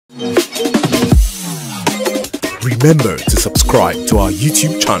Remember to subscribe to our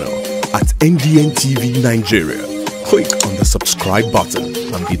YouTube channel at NDN TV Nigeria. Click on the subscribe button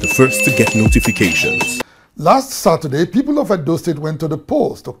and be the first to get notifications. Last Saturday, people of Edo State went to the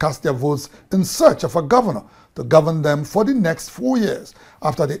polls to cast their votes in search of a governor to govern them for the next 4 years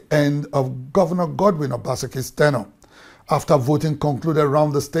after the end of Governor GODWIN OBASEKI'S tenure. After voting concluded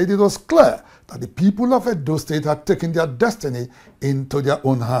around the state, it was clear that the people of Edo State had taken their destiny into their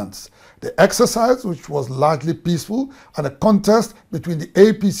own hands. The exercise, which was largely peaceful and a contest between the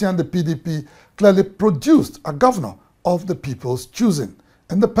APC and the PDP, clearly produced a governor of the people's choosing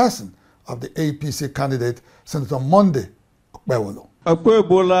in the person of the APC candidate, Senator MAMODE Okpebholo.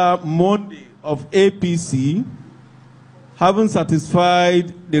 Okpebholo MAMODE of APC, having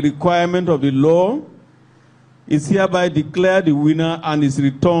satisfied the requirement of the law, is hereby declared the winner and is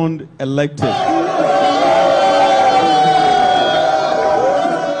returned elected.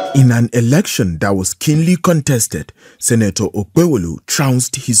 In an election that was keenly contested, Senator Okpebholo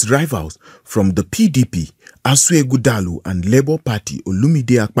trounced his rivals from the PDP, AKUGHA and Labour Party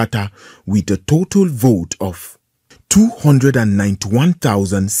Olumide Akpata with a total vote of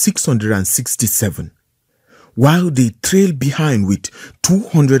 291,667, while they trailed behind with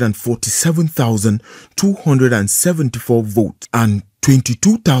 247,274 votes and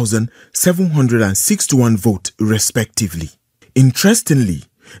 22,761 votes respectively. Interestingly,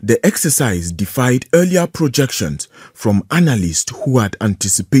 the exercise defied earlier projections from analysts who had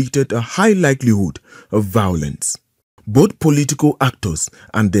anticipated a high likelihood of violence. Both political actors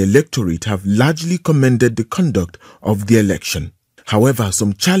and the electorate have largely commended the conduct of the election. However,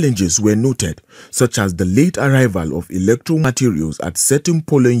 some challenges were noted, such as the late arrival of electoral materials at certain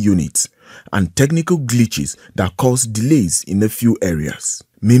polling units and technical glitches that caused delays in a few areas.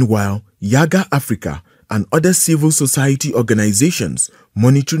 Meanwhile, Yaga Africa and other civil society organizations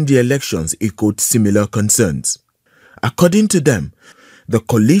monitoring the elections echoed similar concerns. According to them, the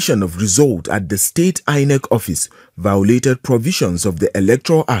collation of results at the state Inec office violated provisions of the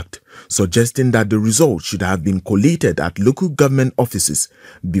Electoral Act, suggesting that the results should have been collated at local government offices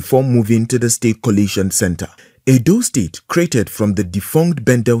before moving to the state collation center. Edo State, created from the defunct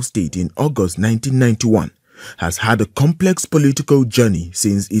Bendel State in August 1991, has had a complex political journey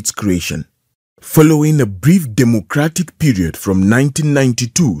since its creation. Following a brief democratic period from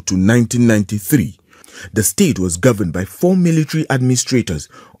 1992 to 1993, the state was governed by 4 military administrators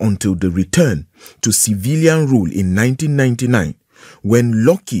until the return to civilian rule in 1999, when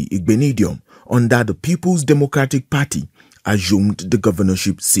Lucky Igbenedium, under the People's Democratic Party, assumed the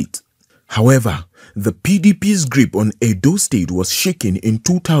governorship seat. However, the PDP's grip on Edo State was shaken in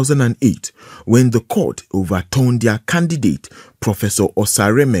 2008 when the court overturned their candidate, Professor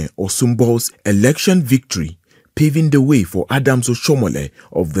Osareme Osumbo's election victory, paving the way for Adams Oshomole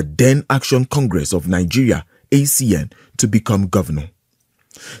of the then Action Congress of Nigeria, ACN, to become governor.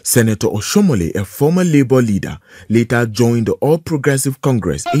 Senator Oshomole, a former Labour leader, later joined the All Progressive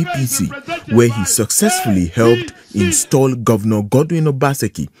Congress, APC, where he successfully helped install Governor GODWIN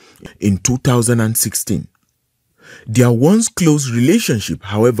OBASEKI in 2016. Their once close relationship,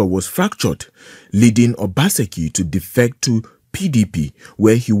 however, was fractured, leading Obaseki to defect to PDP,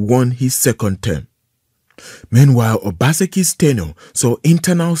 where he won his second term. Meanwhile, Obaseki's tenure saw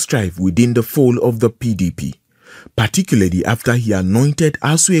internal strife within the fold of the PDP, particularly after he anointed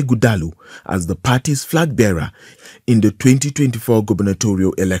AKUGHA as the party's flag bearer in the 2024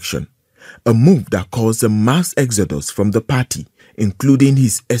 gubernatorial election, a move that caused a mass exodus from the party, including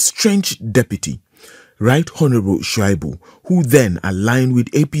his estranged deputy, Right Honorable Shuaibu, who then aligned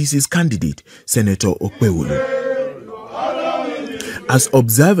with APC's candidate, Senator Okpebholo. As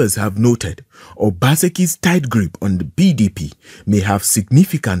observers have noted, Obaseki's tight grip on the PDP may have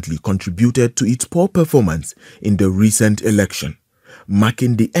significantly contributed to its poor performance in the recent election,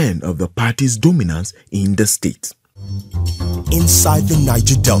 marking the end of the party's dominance in the state. Inside the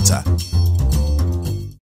Niger Delta,